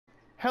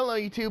Hello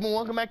YouTube and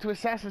welcome back to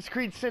Assassin's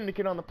Creed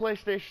Syndicate on the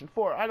PlayStation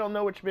 4. I don't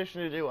know which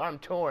mission to do. I'm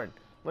torn.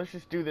 Let's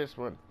just do this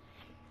one.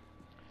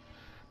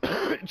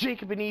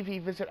 Jacob and Evie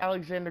visit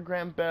Alexander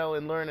Graham Bell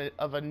and learn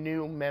of a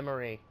new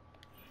memory.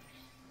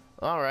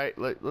 Alright,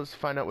 let's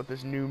find out what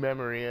this new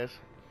memory is.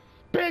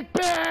 Big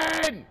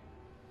Ben!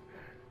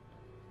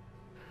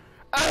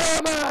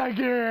 Oh my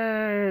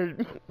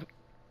god!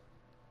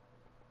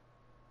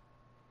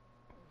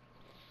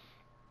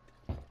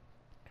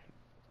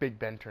 Big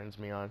Ben turns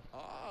me on.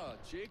 Ah,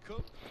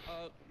 Jacob,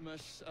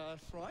 Miss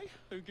Fry,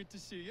 how good to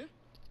see you.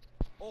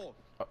 Oh,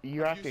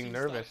 you're acting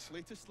nervous.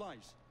 Latest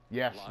lies.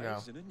 Yes,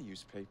 Lies no. in a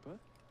newspaper.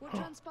 What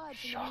transpired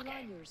from the new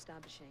line you're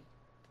establishing?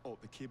 Oh,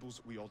 the cables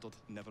we ordered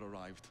never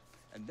arrived.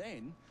 And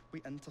then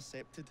we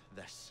intercepted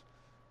this.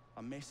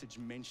 A message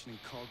mentioning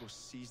cargo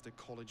seized at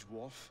College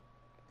Wharf.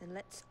 Then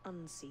let's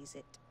unseize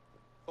it.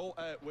 Oh,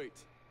 wait.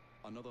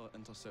 Another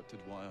intercepted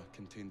wire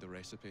contained the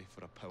recipe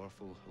for a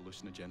powerful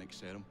hallucinogenic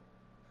serum.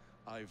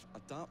 I've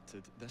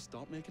adapted this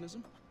dart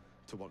mechanism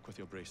to work with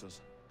your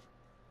bracers.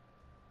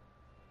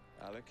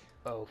 Alec?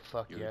 Oh,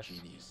 fuck you're yes. a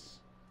genius.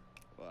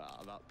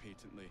 Well, that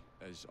patently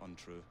is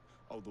untrue.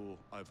 Although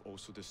I've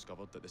also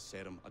discovered that the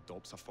serum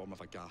adopts a form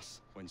of a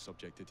gas when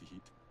subjected to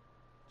heat.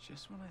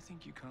 Just when I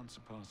think you can't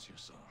surpass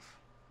yourself.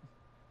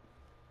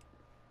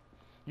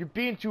 You're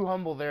being too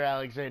humble there,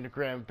 Alexander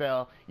Graham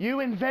Bell.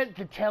 You invent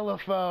the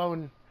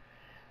telephone!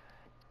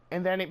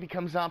 And then it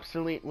becomes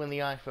obsolete when the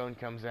iPhone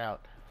comes out.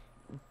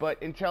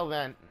 But until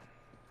then,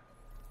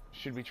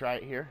 should we try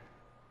it here?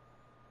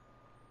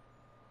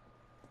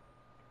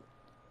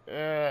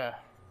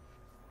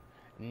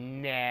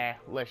 Nah,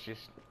 let's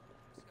just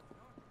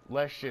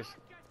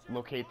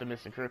locate the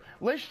missing crew.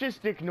 Let's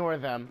just ignore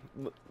them.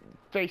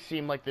 They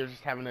seem like they're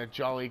just having a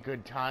jolly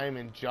good time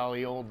in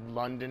jolly old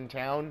London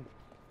town.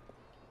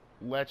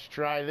 Let's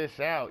try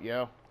this out,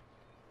 yo.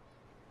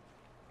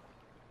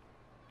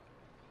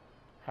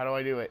 How do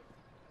I do it?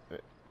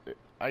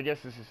 I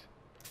guess this is...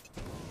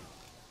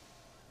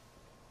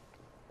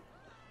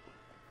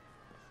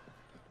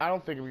 I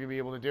don't think I'm going to be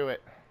able to do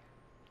it.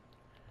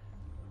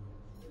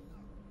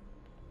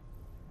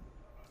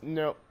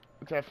 Nope,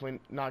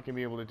 definitely not going to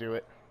be able to do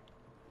it.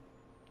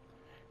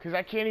 Because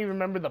I can't even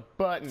remember the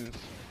buttons.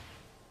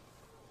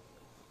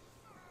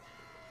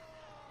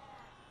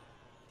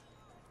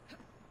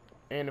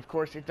 And of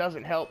course, it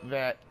doesn't help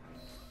that...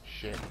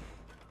 Shit.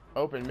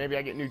 Open, maybe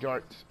I get new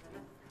darts.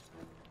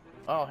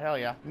 Oh, hell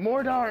yeah.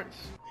 More darts!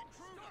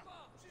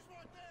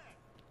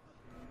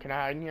 Can I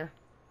hide in here?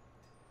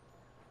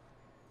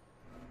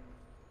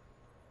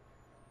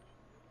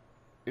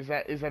 Is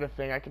that a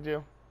thing I can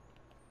do?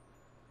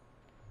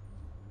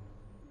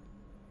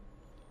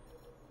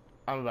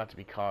 I'm about to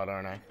be caught,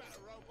 aren't I?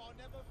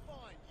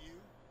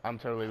 I'm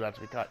totally about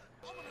to be caught.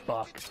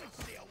 Fuck.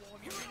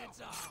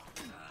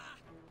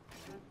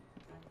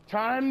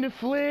 Time to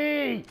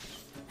flee!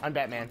 I'm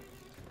Batman.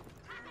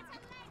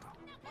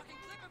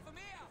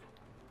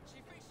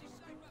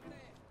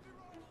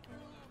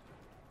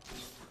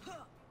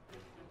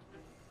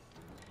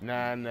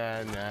 Nah.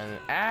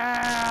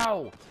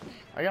 Ow!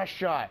 I got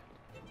shot.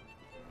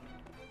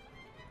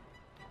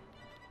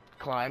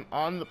 Climb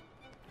on the...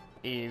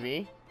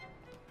 Evie.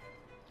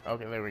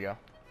 Okay, there we go.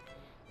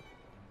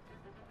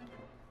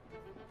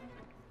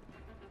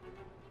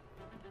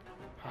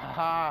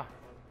 Haha!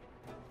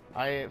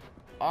 I have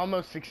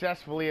almost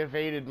successfully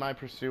evaded my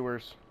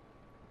pursuers.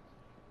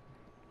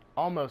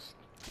 Almost.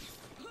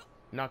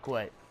 Not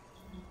quite.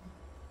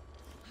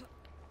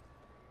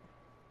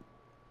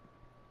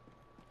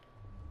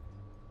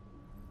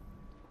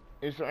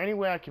 Is there any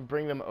way I can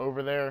bring them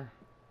over there?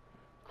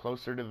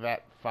 Closer to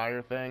that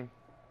fire thing?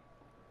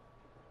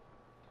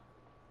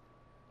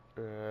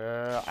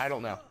 I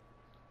don't know.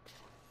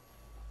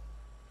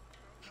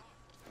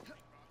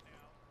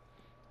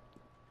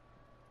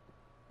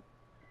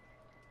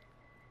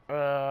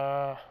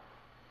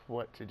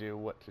 What to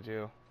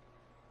do?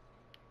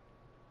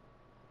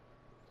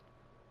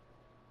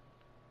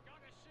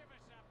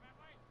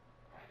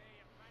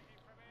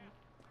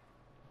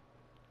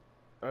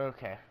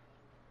 Okay.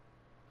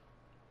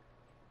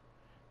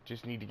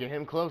 Just need to get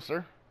him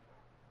closer.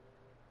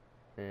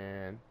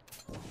 And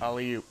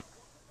alley-oop.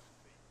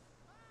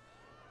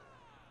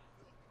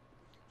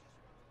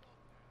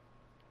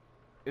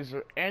 Is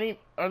there any...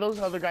 Are those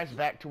other guys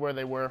back to where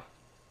they were?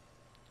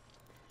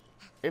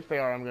 If they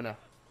are, I'm gonna...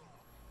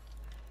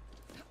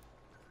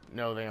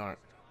 No, they aren't.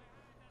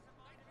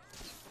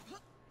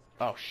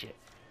 Oh, shit.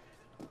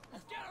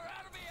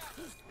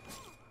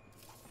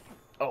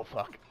 Oh,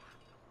 fuck.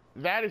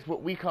 That is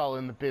what we call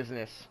in the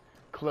business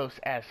close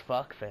as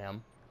fuck,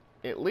 fam.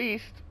 At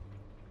least,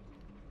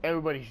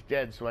 everybody's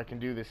dead so I can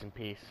do this in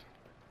peace.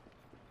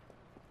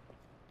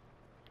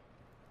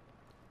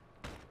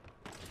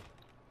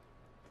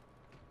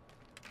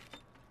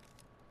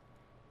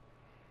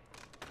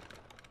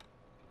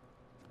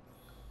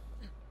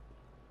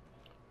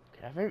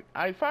 I think,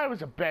 if I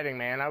was a betting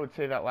man, I would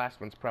say that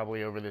last one's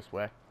probably over this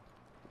way.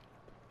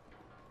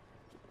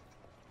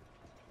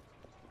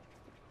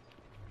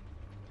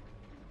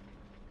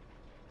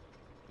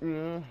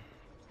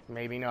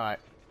 Maybe not.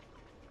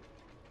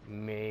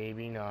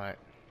 Maybe not.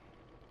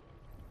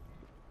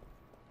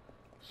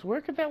 So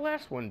where could that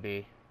last one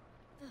be?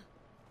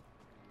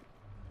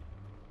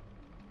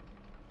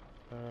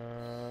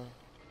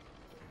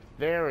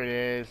 There it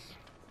is.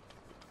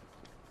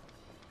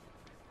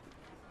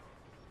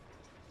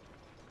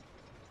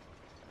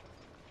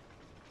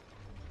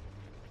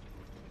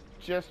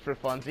 Just for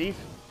funsies,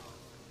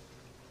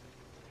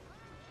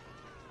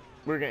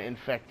 we're gonna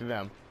infect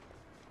them.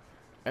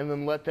 And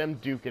then let them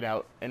duke it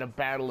out in a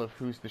battle of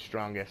who's the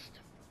strongest.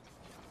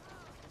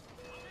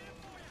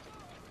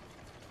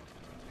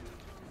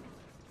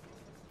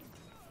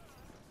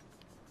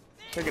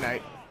 So good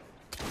night.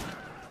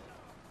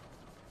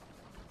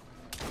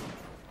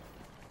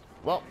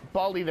 Well,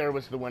 Baldy there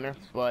was the winner,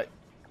 but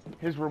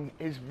his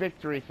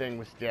victory thing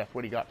was death.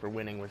 What he got for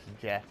winning was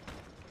death.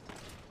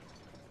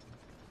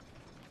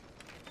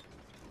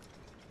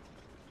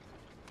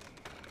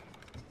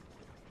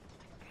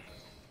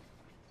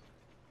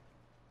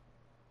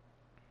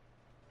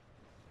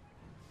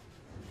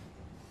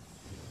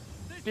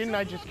 Didn't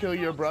I just kill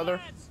your brother?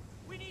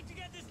 We need to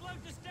get this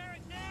load to Starrick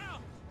now.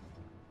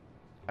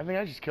 I think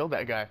I just killed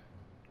that guy.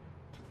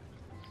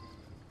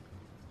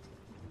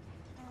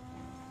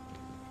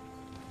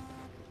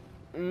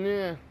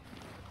 Yeah.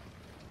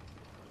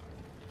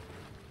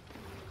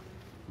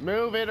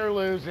 Move it or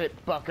lose it,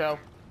 bucko.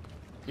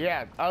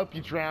 Yeah, I hope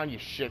you drown, you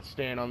shit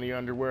stain on the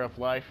underwear of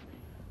life.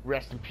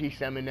 Rest in peace,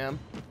 Eminem.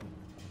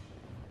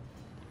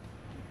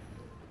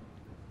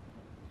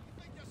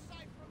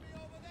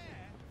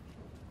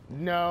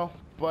 No,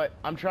 but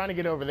I'm trying to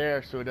get over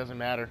there, so it doesn't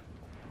matter.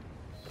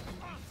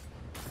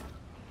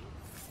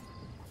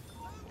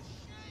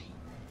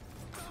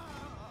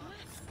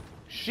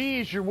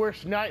 She's your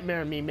worst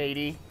nightmare, me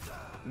matey.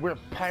 We're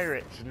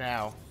pirates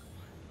now.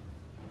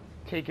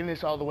 Taking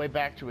this all the way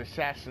back to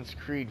Assassin's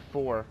Creed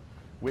 4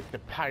 with the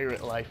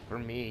pirate life for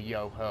me,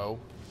 yo-ho.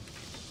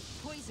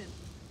 Poison.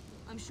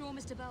 I'm sure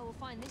Mr. Bell will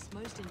find this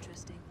most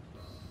interesting.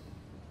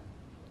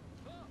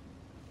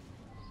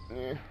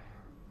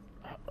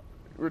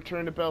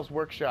 Return to Bell's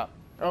workshop.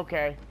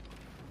 Okay.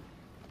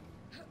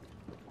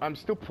 I'm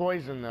still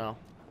poisoned though.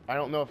 I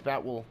don't know if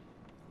that will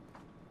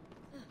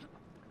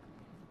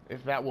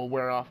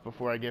wear off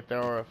before I get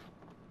there, or if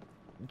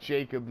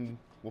Jacob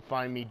will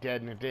find me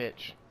dead in a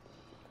ditch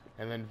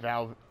and then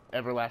vow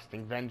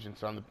everlasting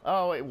vengeance on the...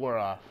 Oh, it wore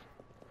off.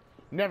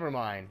 Never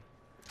mind.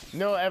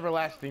 No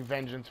everlasting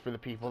vengeance for the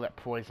people that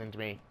poisoned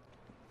me.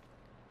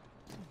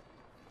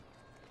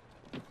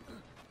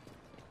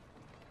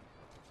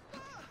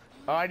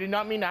 Oh, I did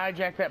not mean to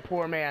hijack that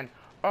poor man.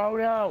 Oh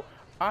no!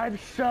 I'm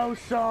so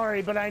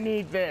sorry, but I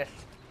need this.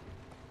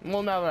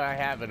 Well, now that I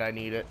have it, I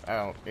need it.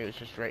 Oh, it's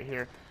just right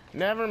here.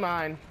 Never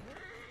mind.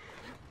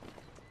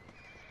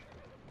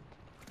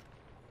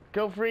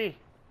 Go free,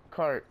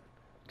 cart.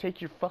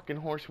 Take your fucking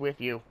horse with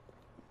you.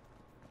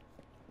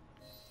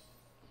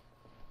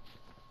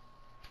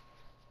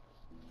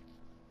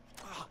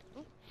 Oh,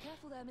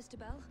 careful there, Mr.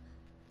 Bell.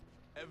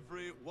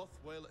 Every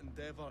worthwhile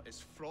endeavour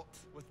is fraught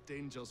with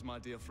dangers, my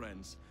dear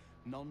friends.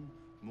 None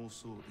more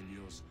so than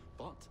yours.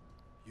 But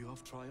you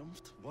have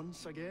triumphed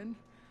once again.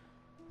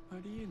 How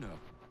do you know?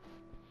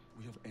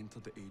 We have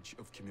entered the age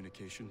of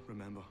communication,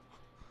 remember?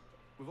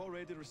 We've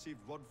already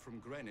received word from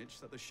Greenwich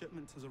that the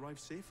shipment has arrived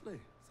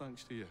safely,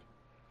 thanks to you.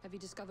 Have you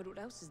discovered what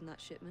else is in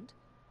that shipment?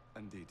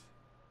 Indeed.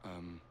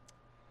 I'm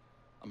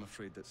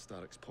afraid that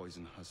Starrick's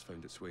poison has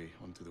found its way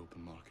onto the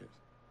open market.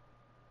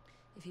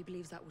 If he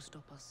believes that will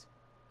stop us,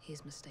 he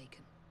is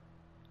mistaken.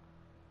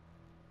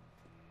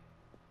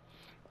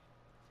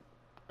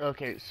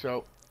 Okay,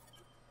 so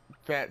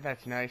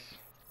that's nice.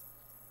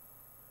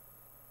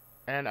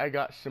 And I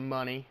got some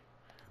money,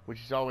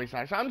 which is always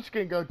nice. I'm just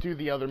gonna go do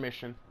the other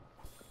mission.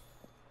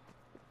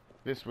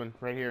 This one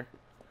right here,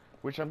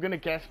 which I'm gonna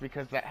guess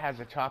because that has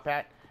a top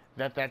hat,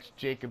 that's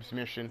Jacob's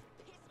mission.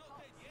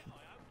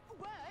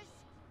 Worse,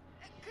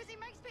 because it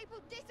makes people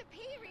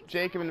disappear in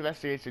Jacob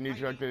investigates a new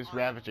drug that is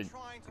ravaging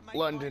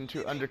London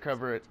to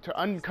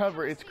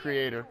uncover its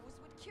creator.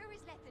 would cure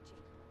his lethargy.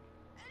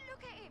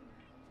 Look at him.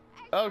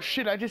 Oh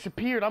shit! I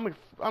disappeared. I'm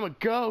a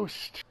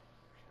ghost.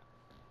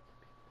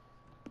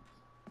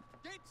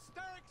 Get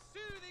Starrick's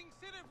soothing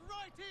syrup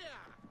right here.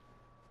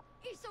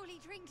 It's all he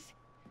drinks.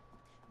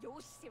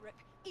 Your syrup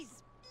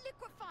is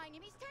liquefying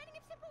him. He's turning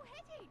him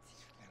simple-headed.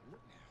 Now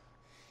look now.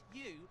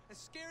 You are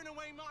scaring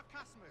away my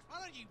customers. Why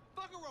don't you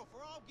bugger off,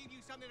 or I'll give you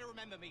something to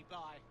remember me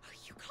by.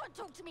 You can't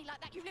talk to me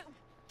like that, you little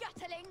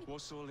gutterling.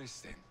 What's all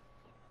this then?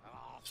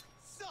 Oh,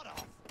 sod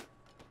off.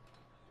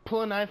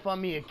 Pull a knife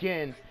on me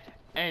again,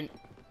 and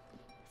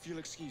If you'll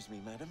excuse me,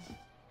 madam.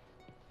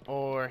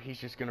 or he's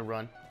just gonna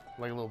run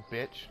like a little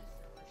bitch.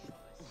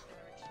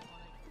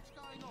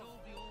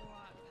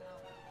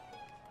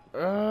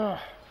 Ugh,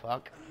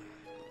 fuck.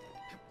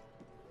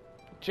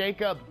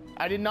 Jacob,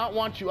 I did not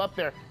want you up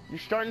there. You're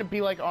starting to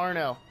be like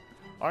Arno.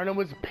 Arno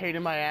was a pain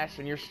in my ass,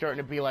 and you're starting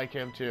to be like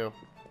him too.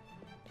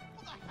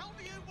 What the hell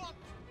do you want?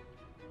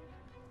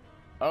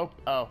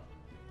 Oh.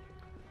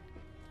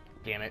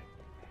 Damn it.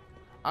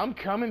 I'm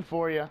coming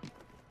for you.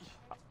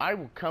 I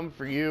will come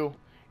for you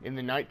in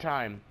the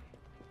nighttime.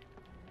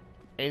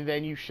 And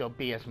then you shall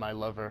be as my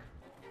lover.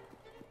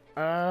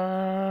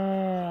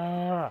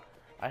 I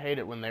hate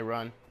it when they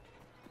run.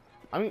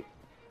 I mean,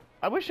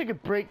 I wish I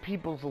could break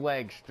people's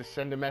legs to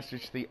send a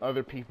message to the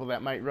other people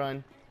that might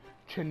run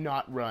to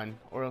not run,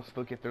 or else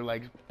they'll get their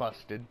legs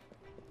busted.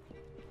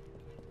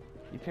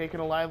 You taking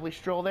a lively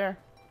stroll there?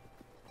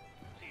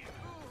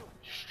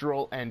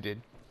 Stroll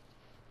ended.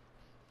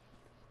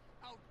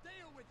 I'll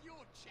deal with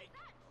your chick.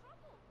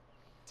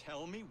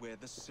 Tell me where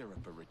the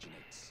syrup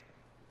originates.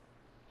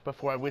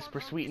 Before I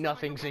whisper sweet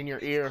nothings in your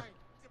ear.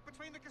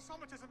 Between the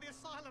gasometers and the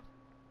asylum.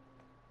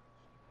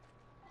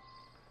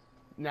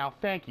 Now,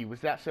 thank you. Was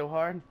that so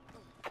hard?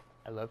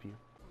 I love you.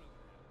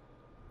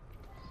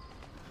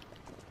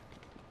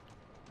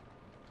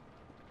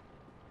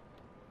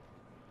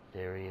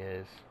 There he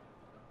is.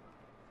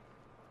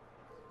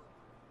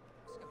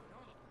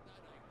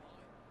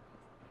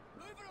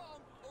 Move it on,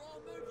 or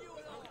I'll move you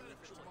along.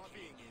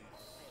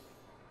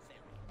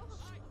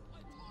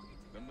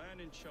 The man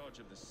in charge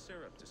of the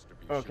syrup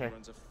distribution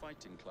runs a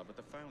fighting club at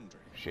the foundry.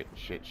 Shit.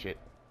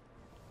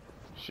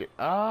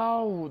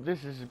 Oh,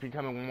 this is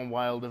becoming one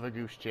wild of a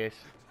goose chase.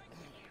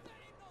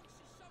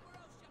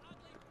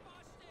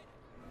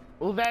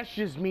 Well, that's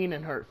just mean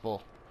and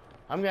hurtful.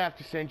 I'm gonna have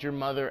to send your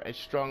mother a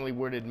strongly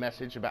worded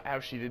message about how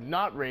she did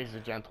not raise a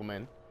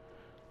gentleman.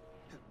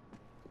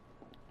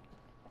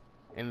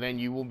 And then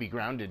you will be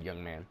grounded,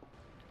 young man.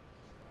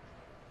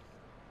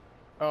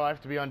 Oh, I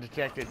have to be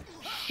undetected.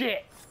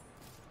 Shit!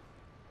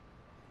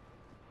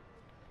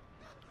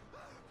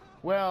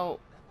 Well...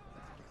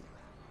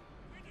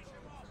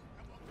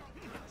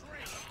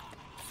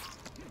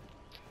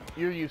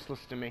 You're useless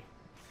to me.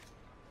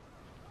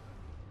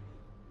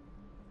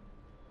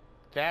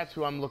 That's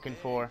who I'm looking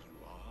for.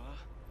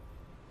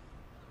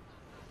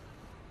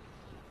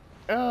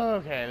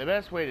 Okay, the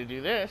best way to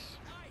do this...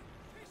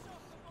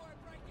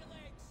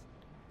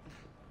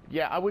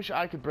 Yeah, I wish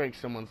I could break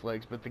someone's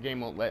legs, but the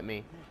game won't let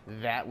me.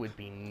 That would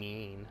be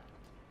mean.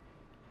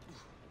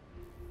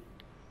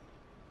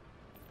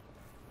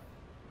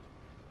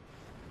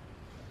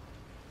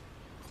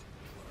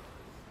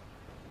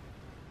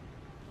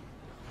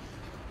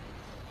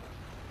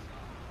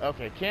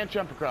 Okay, can't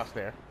jump across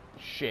there.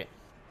 Shit.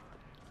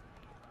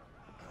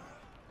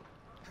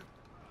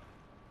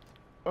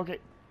 Okay.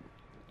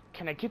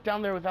 Can I get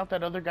down there without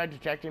that other guy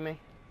detecting me?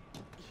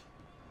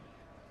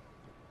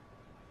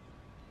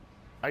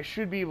 I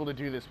should be able to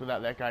do this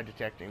without that guy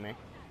detecting me.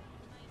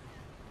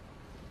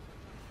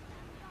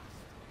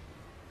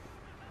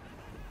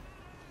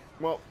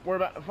 Well, we're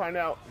about to find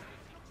out.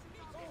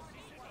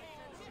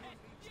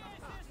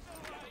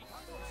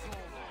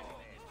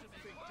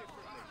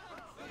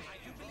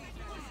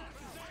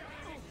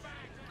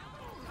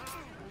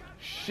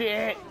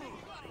 Shit!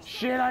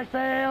 Shit, I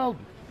failed!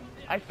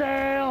 I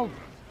failed!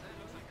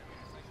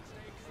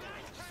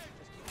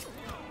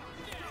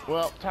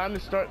 Well, time to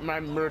start my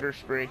murder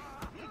spree.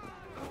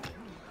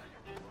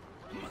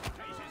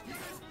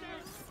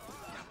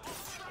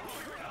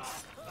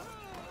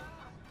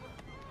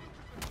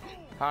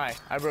 Hi,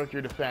 I broke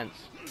your defense.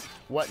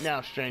 What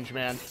now, strange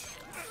man?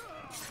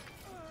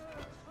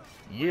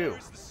 You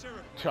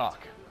talk.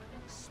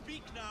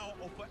 Speak now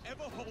or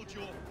forever hold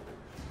your...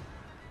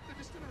 The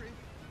distillery.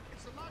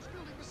 It's the large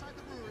building beside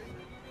the brewery.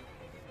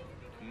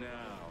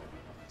 Now,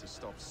 to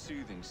stop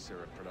soothing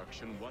syrup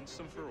production once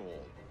and for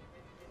all.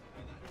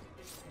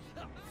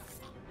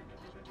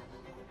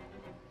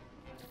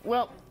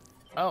 Well,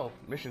 oh,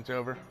 mission's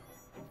over.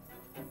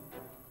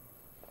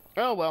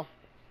 Oh well,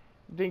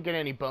 didn't get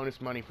any bonus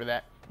money for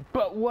that,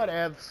 but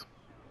whatevs.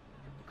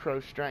 Crow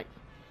strength.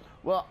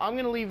 Well, I'm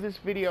gonna leave this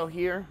video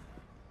here.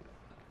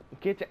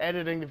 Get to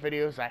editing the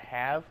videos I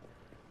have,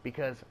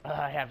 because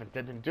I haven't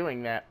been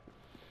doing that.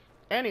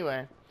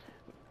 Anyway,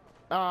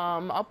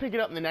 I'll pick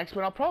it up in the next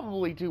one. I'll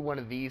probably do one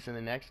of these in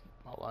the next.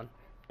 Hold on.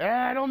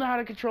 I don't know how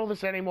to control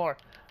this anymore.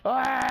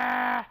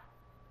 I'll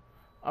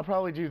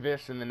probably do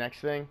this in the next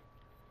thing.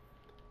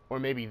 Or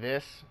maybe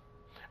this.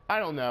 I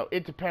don't know.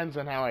 It depends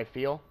on how I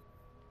feel.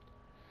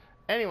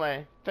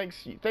 Anyway, thank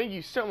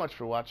you so much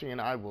for watching,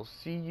 and I will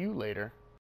see you later.